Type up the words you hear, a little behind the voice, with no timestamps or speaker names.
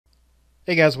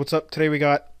Hey guys, what's up? Today we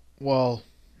got, well,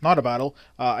 not a battle.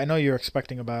 I know you're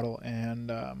expecting a battle,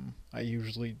 and I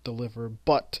usually deliver,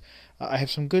 but I have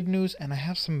some good news and I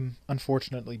have some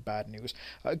unfortunately bad news.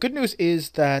 Good news is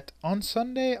that on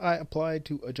Sunday I applied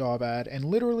to a job ad, and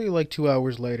literally like 2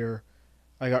 hours later,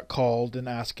 I got called and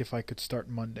asked if I could start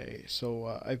Monday.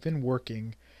 So I've been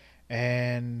working,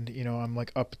 and I'm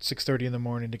like up at 6:30 in the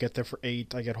morning to get there for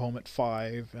 8. I get home at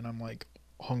 5, and I'm like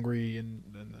hungry and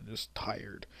just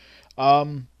tired.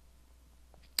 Um,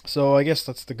 so I guess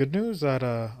that's the good news that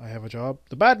I have a job.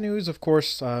 The bad news, of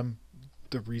course,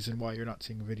 the reason why you're not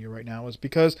seeing a video right now is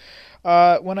because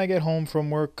when I get home from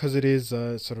work, because it is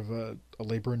sort of a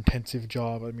labor-intensive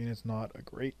job. I mean, it's not a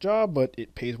great job, but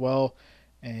it pays well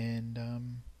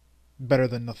and better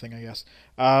than nothing, I guess.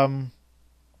 Um,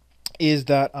 is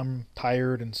that I'm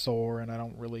tired and sore, and I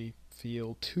don't really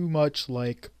feel too much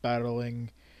like battling,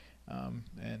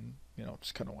 and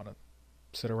just kind of want to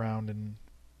sit around and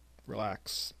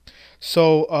relax.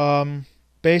 So,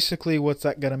 basically, what's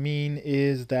that gonna mean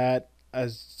is that,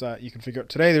 as you can figure out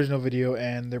today, there's no video,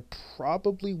 and there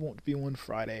probably won't be one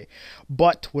Friday.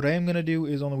 But what I am gonna do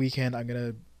is on the weekend, I'm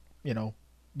gonna, you know,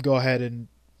 go ahead and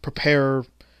prepare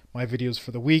my videos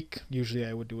for the week. Usually,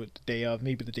 I would do it the day of,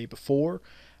 maybe the day before.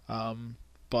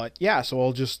 But yeah, so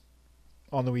I'll just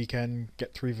on the weekend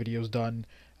get 3 videos done,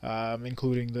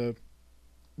 including the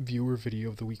viewer video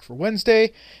of the week for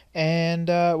Wednesday, and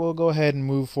we'll go ahead and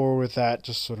move forward with that.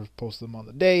 Just sort of post them on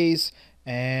the days,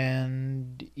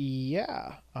 and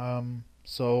yeah.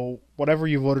 So whatever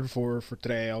you voted for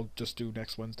today, I'll just do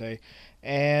next Wednesday,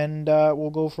 and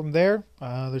we'll go from there.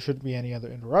 There shouldn't be any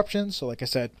other interruptions. So like I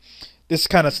said, this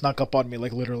kind of snuck up on me.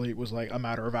 Like literally, it was like a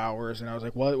matter of hours, and I was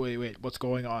like, "What? Wait, what's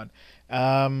going on?"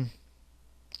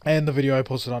 And the video I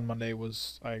posted on Monday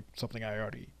was something I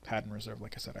already had in reserve.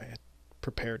 Like I said, I had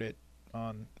prepared it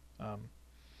on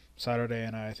Saturday,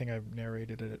 and I think I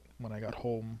narrated it when I got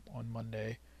home on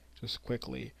Monday, just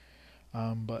quickly.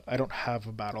 But I don't have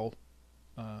a battle,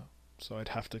 uh, so I'd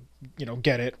have to,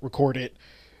 get it, record it,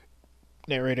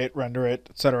 narrate it, render it,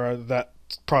 etc. That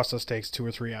process takes 2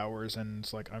 or 3 hours, and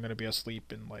it's like I'm gonna be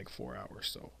asleep in like 4 hours,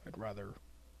 so I'd rather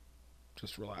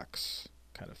just relax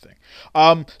kind of thing.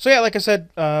 So yeah, like I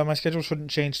said, my schedule shouldn't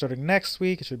change starting next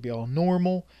week. It should be all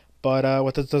normal. But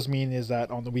what this does mean is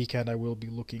that on the weekend I will be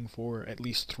looking for at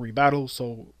least 3 battles.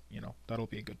 So that'll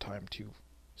be a good time to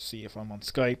see if I'm on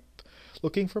Skype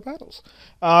looking for battles.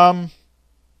 Um,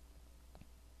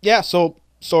 yeah. So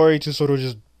sorry to sort of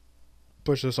just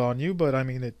push this on you, but I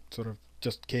mean it sort of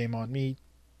just came on me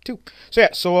too. So yeah.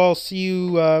 So I'll see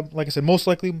you. Like I said, most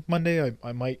likely Monday.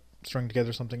 I might string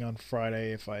together something on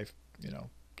Friday if I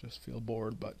just feel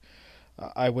bored, but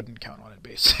I wouldn't count on it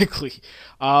basically.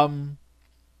 Um,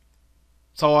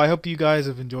 so I hope you guys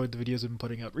have enjoyed the videos I've been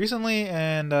putting up recently,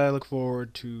 and I look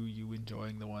forward to you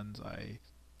enjoying the ones I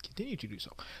continue to do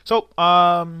so. So,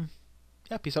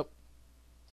 yeah, peace out.